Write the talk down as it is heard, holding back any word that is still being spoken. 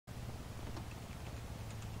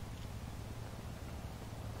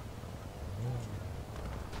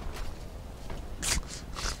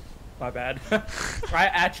My bad. I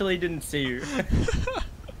actually didn't see you.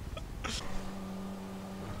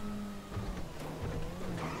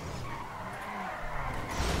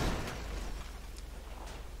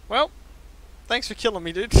 Well, thanks for killing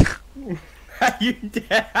me, dude. You did.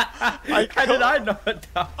 How did I not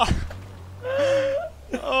die?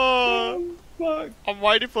 Oh, Fuck. I'm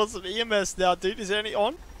waiting for some EMS now, dude. Is there any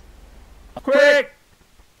on? Quick!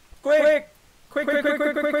 Quick! Quick, quick, quick,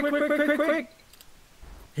 quick, quick, quick, quick, quick, quick, quick!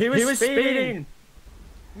 He was speeding!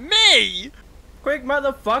 Me? Quick,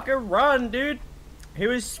 motherfucker, run, dude! He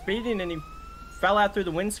was speeding and he fell out through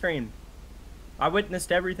the windscreen. I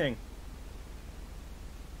witnessed everything.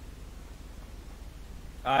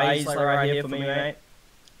 He's like right here for me, mate.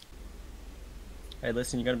 Hey,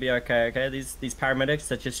 listen, you're gonna be okay, okay? These paramedics,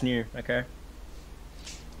 they're just new, okay?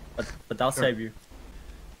 But they'll save you.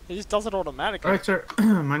 He just does it automatically. Alright, sir.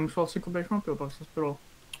 My name's Single Base Pillbox Hospital.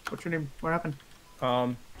 What's your name? What happened?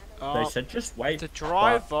 They said just wait. The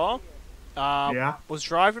driver Yeah? was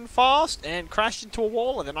driving fast and crashed into a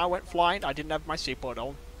wall, and then I went flying. I didn't have my seatbelt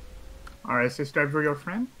on. Alright, is this driver your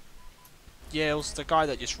friend? Yeah, it was the guy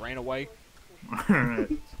that just ran away.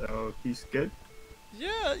 Alright, so he's good?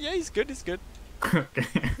 Yeah, he's good, he's good. Okay.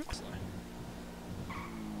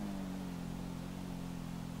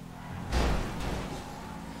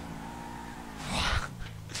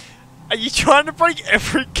 Are you trying to break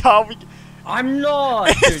every car we... I'm not,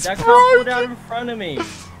 dude. It's That car pulled broken. out in front of me.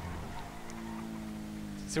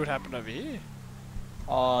 See what happened over here?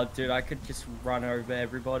 Oh, dude, I could just run over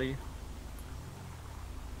everybody.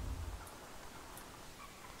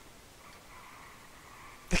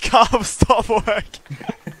 The car will stop working.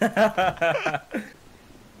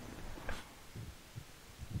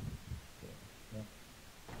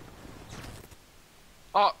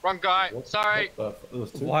 Oh, wrong guy. Sorry.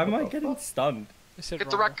 Why am I getting stunned? Get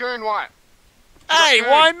the raccoon, White. Hey,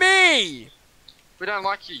 Raccoon. why me? We don't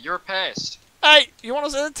like you. You're a pest. Hey, you want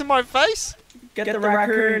to send it to my face? Get the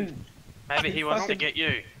raccoon. Maybe he wants to get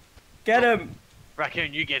you. Get him.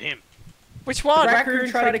 Raccoon, you get him. Which one? Raccoon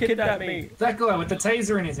tried to kidnap me. That guy with the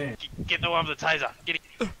taser in his hand. Get the one with the taser. Get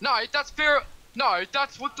him. No, that's fair. No,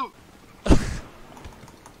 that's what the. You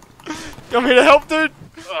want me to help, dude?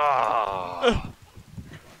 Oh.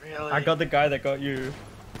 Really? I got the guy that got you.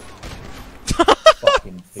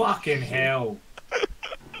 Fucking hell.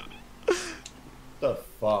 The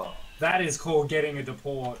fuck? That is called getting a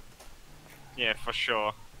deport. Yeah, for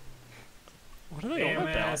sure. What are they on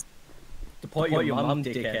about? AMS. Deport your mum,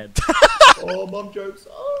 dickhead. Oh, mum jokes.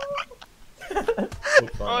 Oh.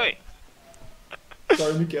 Oi!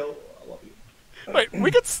 Sorry, Miguel. I love you. Wait, we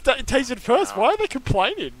got tasered first. Why are they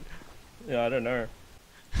complaining? Yeah, I don't know.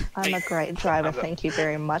 I'm a great driver, thank you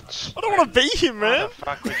very much. I don't want to be here, Why man. the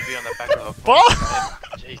fuck would you be on the back of a Fuck!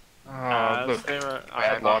 Jeez. Look, I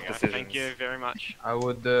had life Thank decisions. you very much. I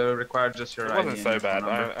would require just your It ID. wasn't so and bad.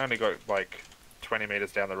 phone number. I only got like 20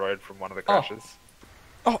 meters down the road from one of the crashes.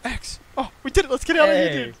 Oh, X. Oh, we did it. Let's get out of here,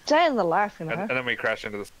 Hey. dude. Day in the life, you know. And then we crashed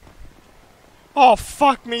into the... Oh,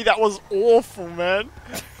 fuck me. That was awful, man.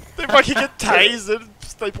 They fucking get tasered.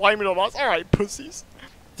 They blame it on us. Alright, pussies.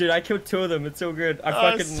 Dude, I killed 2 of them. It's so good. I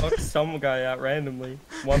fucking knocked some guy out randomly.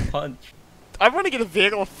 One punch. I want to get a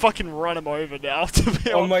vehicle and fucking run him over now, to be honest.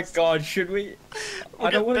 Oh my god, should we? We'll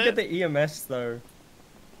I don't get want to get there. the EMS though.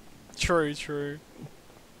 True, true.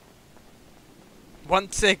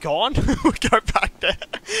 Once they're gone, we'll go back there.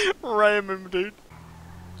 Ram him, dude.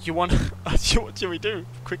 You want... what should we do?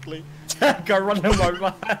 Quickly. Go run them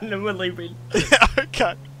over and then we're leaving. Yeah,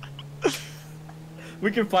 okay.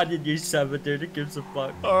 We can find a new server, dude. It gives a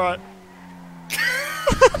fuck. Alright.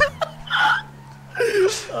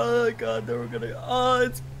 Oh god, they were gonna. Oh,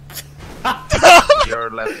 it's. Your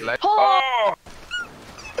left leg. Oh!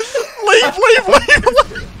 leave!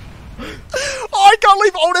 Oh, I can't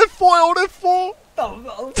leave! Alt F4, Alt F4!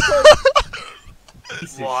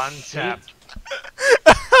 One tap.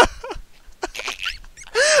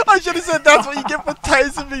 I should have said that's what you get for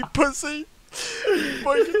tasing me, pussy!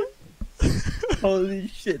 Holy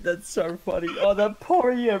shit, that's so funny. Oh, that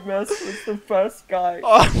poor EMS was the first guy.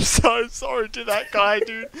 Oh, I'm so sorry to that guy,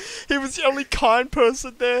 dude. He was the only kind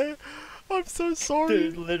person there. I'm so sorry.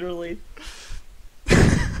 Dude, literally.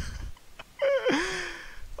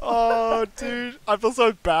 Oh, dude. I feel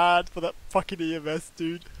so bad for that fucking EMS,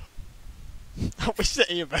 dude. I wish the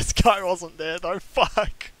EMS guy wasn't there, though.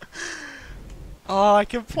 Fuck. Oh, I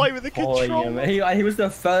can play with the Poor controller. EMS. He was the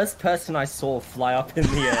first person I saw fly up in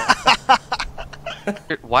the air.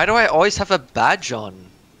 Why do I always have a badge on?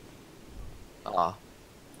 Ah.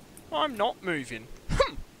 I'm not moving.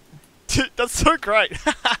 Dude, that's so great.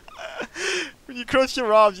 When you cross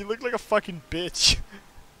your arms, you look like a fucking bitch.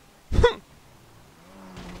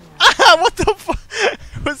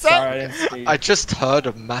 I didn't speak. I just heard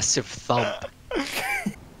a massive thump. I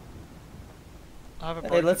have a Hey,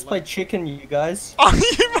 broken let's leg. play chicken, you guys. Oh,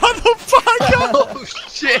 you motherfucker! Oh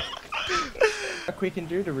shit! What we can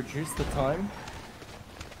do to reduce the time?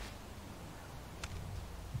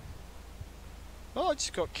 Oh, I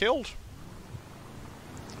just got killed.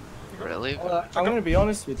 Really? I'm gonna be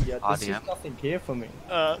honest with you. There's RDM. just nothing here for me.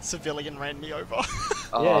 Civilian ran me over.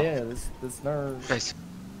 Oh, Yeah. There's no. basic.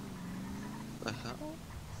 The hell?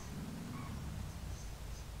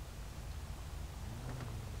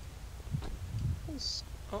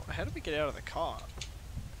 Oh, how did we get out of the car?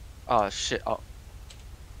 Oh shit! Oh.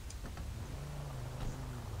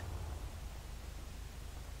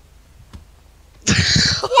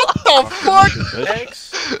 Oh fuck!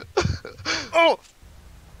 X. Oh!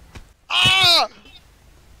 Ah!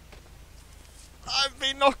 I've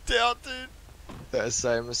been knocked out, dude. The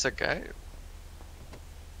same as a game.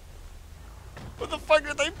 What the fuck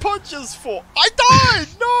did they punch us for? I died!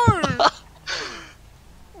 No!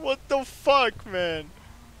 What the fuck, man?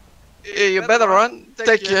 Yeah, you better run.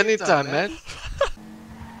 Take you anytime, man.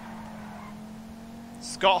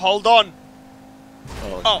 Scott, hold on.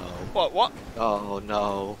 Oh, Oh, no. what? Oh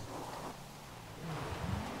no.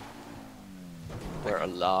 We're a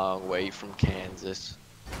long way from Kansas.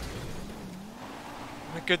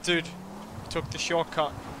 Good dude. Took the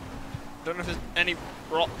shortcut. Don't know if there's any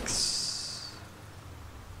rocks.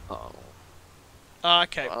 Oh.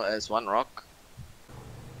 Okay. Well, there's one rock.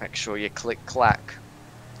 Make sure you click clack.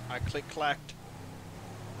 I click-clacked.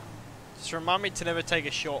 Just remind me to never take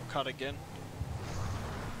a shortcut again.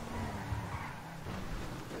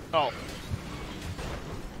 Oh.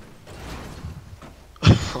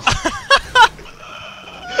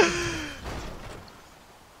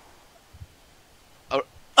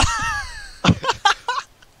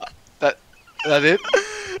 That it?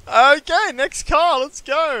 Okay, next car, let's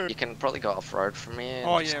go. You can probably go off road from here.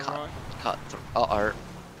 Oh and just yeah, cut, right. Cut through. Uh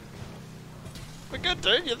We're good,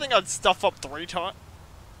 dude. You think I'd stuff up 3 times?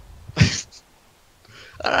 oh.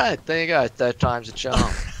 Alright, there you go. 3rd time's a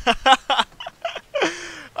charm.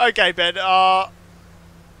 Okay, Ben.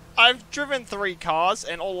 I've driven 3 cars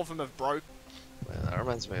and all of them have broke. Well, that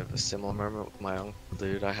reminds me of a similar moment with my uncle,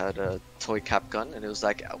 dude. I had a toy cap gun, and it was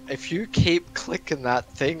like, if you keep clicking that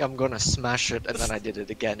thing, I'm gonna smash it. And then I did it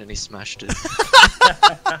again, and he smashed it.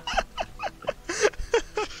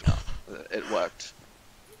 No, it worked.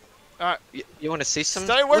 Alright. You want to see some?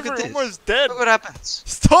 Stay away Look from at it, this. I'm almost dead. Look what happens.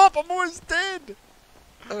 Stop, I'm almost dead. Look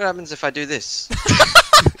what happens if I do this.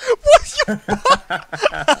 What's your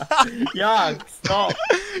Yeah, stop.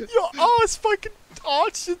 Your ass fucking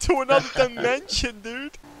arched into another dimension,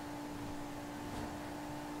 dude.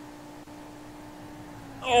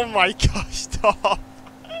 Oh my gosh, stop.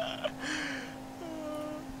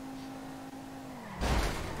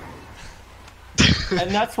 And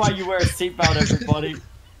that's why you wear a seatbelt, everybody.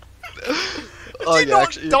 Oh, did you not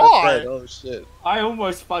actually you got die. dead. Oh shit. I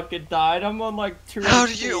almost fucking died. I'm on like 2 How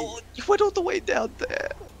did you? You went all the way down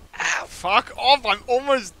there. Ow. Fuck off, I'm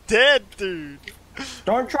almost dead, dude.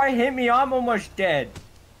 Don't try hit me. I'm almost dead.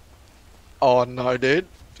 Oh no, dude.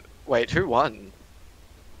 Wait, who won?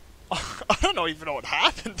 I don't know even know what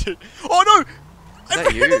happened, dude. Oh no! Is I that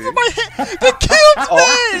ran you? over my head! They killed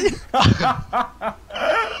me!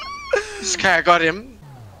 This guy got him.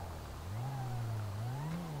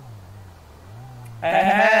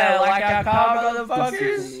 Hey, like a car,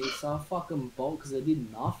 motherfuckers. So I fucking bolt because I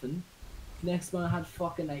did nothing. Next one I had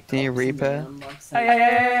fucking 8 Can you cops in there, repair? and I'm like saying,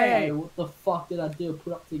 Hey. what the fuck did I do?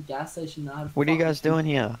 Put up to the gas station. I had What are you guys fucking doing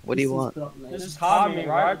here? What do you pistons want? put up, mate. This is harming,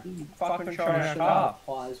 right? Fucking trying to Shut car. up,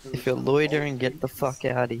 pies when If it's you're on loitering, bolt, get the dude. fuck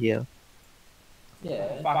out of here.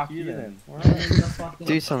 Yeah. Fuck you then. And then I fucking-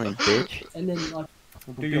 Do something, bitch. And then like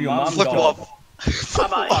Do your mum Flip job. flop.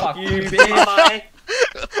 Fuck you, bitch.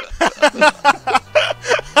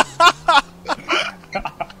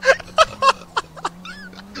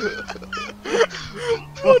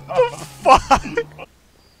 What the fuck?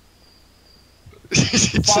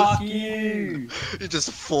 Fuck you. You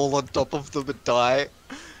just fall on top of them and die.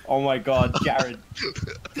 Oh my god, Jared.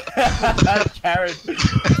 Jared.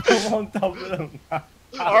 Come on top of them.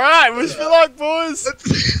 Alright, wish me luck, boys!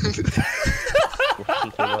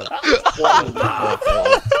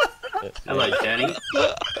 Hello, Danny.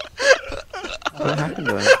 What happened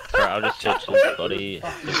to him? Alright, I'll just search his body.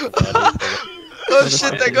 Oh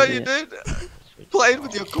shit, they got you, dude. Playing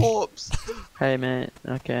with your corpse. Hey, mate.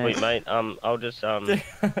 Okay. Wait, mate. I'll just Are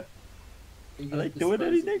they doing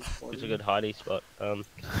anything? It's a good hidey spot.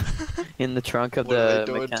 In the trunk of What are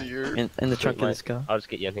the they doing to you? in the trunk of mate. this car. I'll just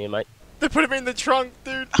get you in here, mate. They put him in the trunk,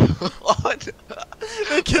 dude. What?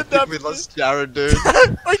 They kidnapped we me. lost Jared, dude.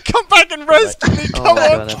 Wait, come back and rescue me. Oh Come my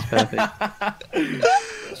on. god, that's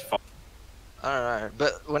perfect. Alright,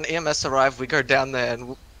 but when EMS arrive, we go down there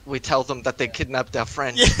and we tell them that they kidnapped our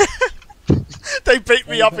friend. Yeah. They beat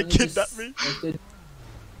me up and kidnapped me.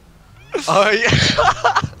 Oh yeah.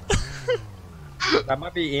 That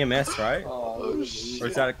might be EMS, right? Oh, Or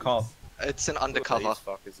is that a cop? It's an undercover.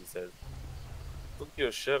 Fuckers, he says. Look at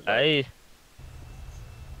your shit, Hey,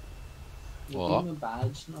 Give him a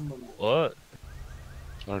badge number. what?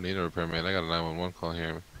 I don't need a repairman. I got a 911 call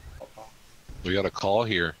here. We got a call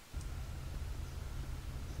here.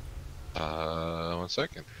 1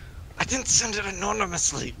 second. I didn't send it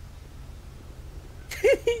anonymously.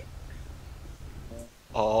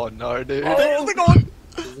 Oh no, dude.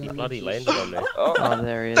 He bloody landed on me. Oh,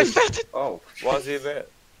 there he They is. found it. Oh, why is he there?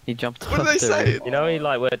 He jumped What off did they the say? roof. You know, he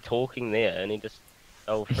like we're talking there, and he just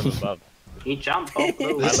fell from above. He jumped off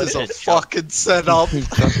the This I is a legit fucking setup. He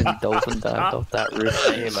fucking dolphin dived off that roof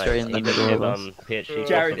Yeah, straight in the he just middle gave, of us. PhD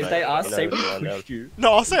Jared, coffee, if they mate. ask, You say know, we everyone down. pushed you.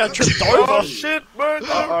 No, I'll say I tripped over. Shit, man.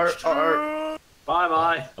 Bye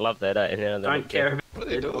bye. I love that. Don't care about What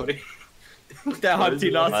are you doing? That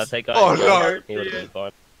humpty I nuts. think Oh, no. He would have been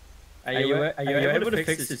fine. Are you able to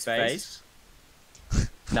fix his face?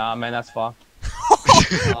 Nah, man, that's fine.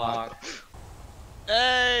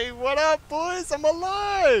 Hey, what up, boys? I'm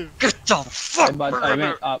alive. Get the fuck. Hey, bud, hey,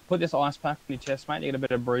 man, put this ice pack on your chest, mate. You get a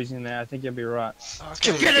bit of bruising there. I think you'll be right.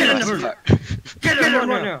 Get in the Get in there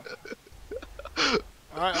right now.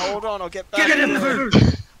 Alright, hold on. I'll get back. Get in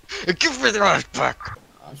the Give me the ice pack.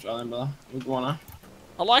 I'm struggling, brother. We're going on.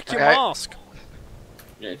 I like your Okay. mask.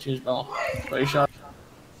 Yeah, cheers, brother. Pretty sure.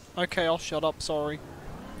 Okay, I'll shut up. Sorry.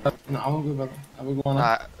 No, I'm all good, brother. We're going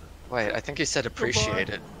on. Wait, I think he said appreciate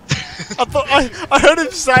it. I thought I heard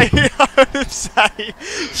him say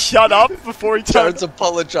shut up before he Jared's turned.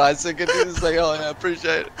 apologizing and he was like, oh yeah,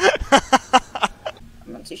 appreciate it.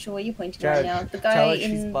 I'm not too sure where you're pointing Jared, right now. The tell guy her she's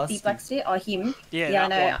in the busted. black suit? Oh, him? Yeah, Yeah, I that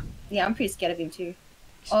know. one. Yeah, I'm pretty scared of him too.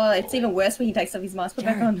 Oh, it's even worse when he takes off his mask. Put it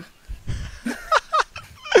back on.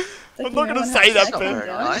 I'm not gonna say that, Not Ben. very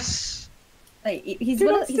nice. Like, he's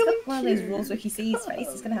got one of those rules where if you see his face,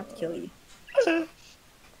 he's gonna have to kill you.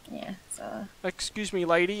 Yeah, so... Excuse me,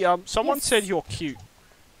 lady. Someone Yes. said you're cute.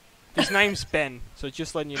 His name's Ben, so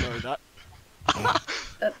just letting you know that.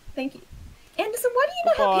 Thank you. Anderson, why do you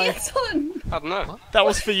not Bye. have pants on? I don't know. That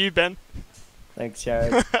was for you, Ben. Thanks,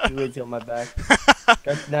 Jared. You really got my back.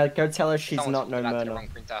 Go tell her she's not no murder. No,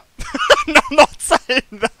 I'm not saying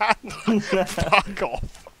that. Fuck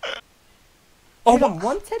off. Oh, Dude, I'm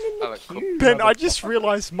 110 in the queue. Ben, I just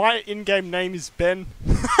realised my in-game name is Ben.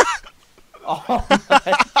 Oh my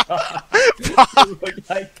god. Look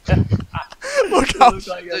like that. Look up.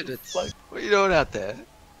 Dude, what are you doing out there?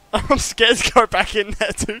 I'm scared to go back in there,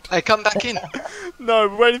 dude. Hey, come back in. No,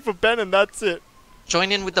 we're waiting for Ben and that's it.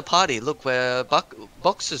 Join in with the party. Look, we're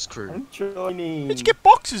Boxers crew. I'm joining. Did you get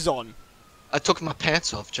boxes on? I took my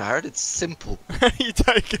pants off, Jared. It's simple. You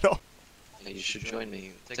take it off. Yeah, you should join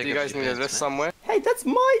me. Do you guys need a lift somewhere? Hey, that's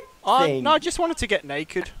my thing. No, I just wanted to get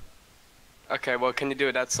naked. Okay, well, can you do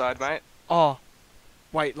it outside, mate? Oh.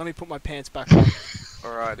 Wait, let me put my pants back on.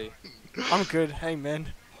 Alrighty. I'm good. Hey, man.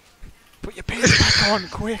 Put your pants back on,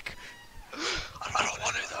 quick. I don't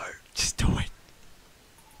want to, though. Just do it.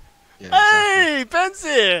 Yeah, Hey, Ben's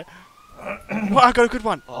here. Well, I got a good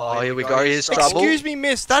one. Oh, here we go. Here's trouble. Excuse me,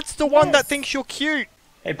 miss. That's the one that thinks you're cute.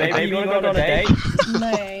 Hey, baby, you wanna go on a date?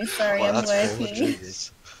 No, sorry, Well, I'm that's cool. working.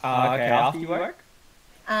 Jesus. Okay, after you work?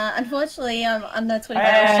 Unfortunately, I'm on the 24-hour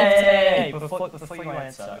Hey, shift before you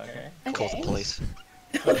answer, okay? today. Call the police.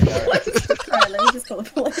 Alright, let me just call the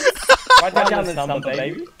police. Write down this number,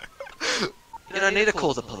 baby. You don't need to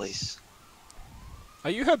call the police.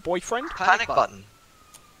 Are you her boyfriend? Panic button.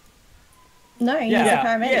 No, he's a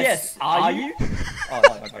paramedic. Yes, are you?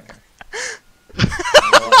 Oh, okay.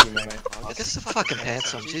 I guess the fucking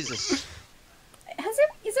pants on, Jesus.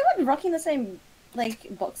 Is everyone rocking the same,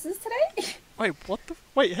 like, boxes today? Wait, what the?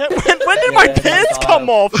 Wait, when did my pants come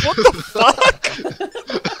off? What the fuck?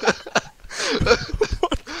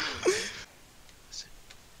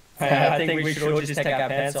 I think we should all just take our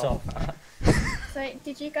pants off. So,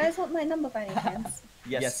 did you guys want my number by any chance?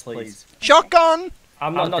 Yes, please. Shotgun!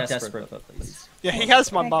 I'm not desperate, but please. Yeah, he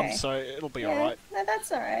has my mum, Okay. so it'll be Yeah, alright. no,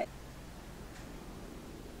 that's alright.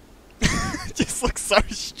 It just looks so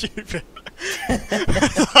stupid.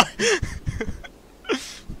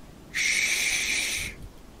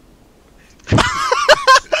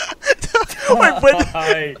 Wait, when?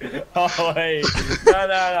 Oh, wait.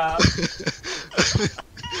 No.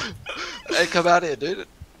 Hey, come out here, dude.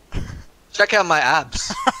 Check out my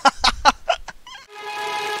abs.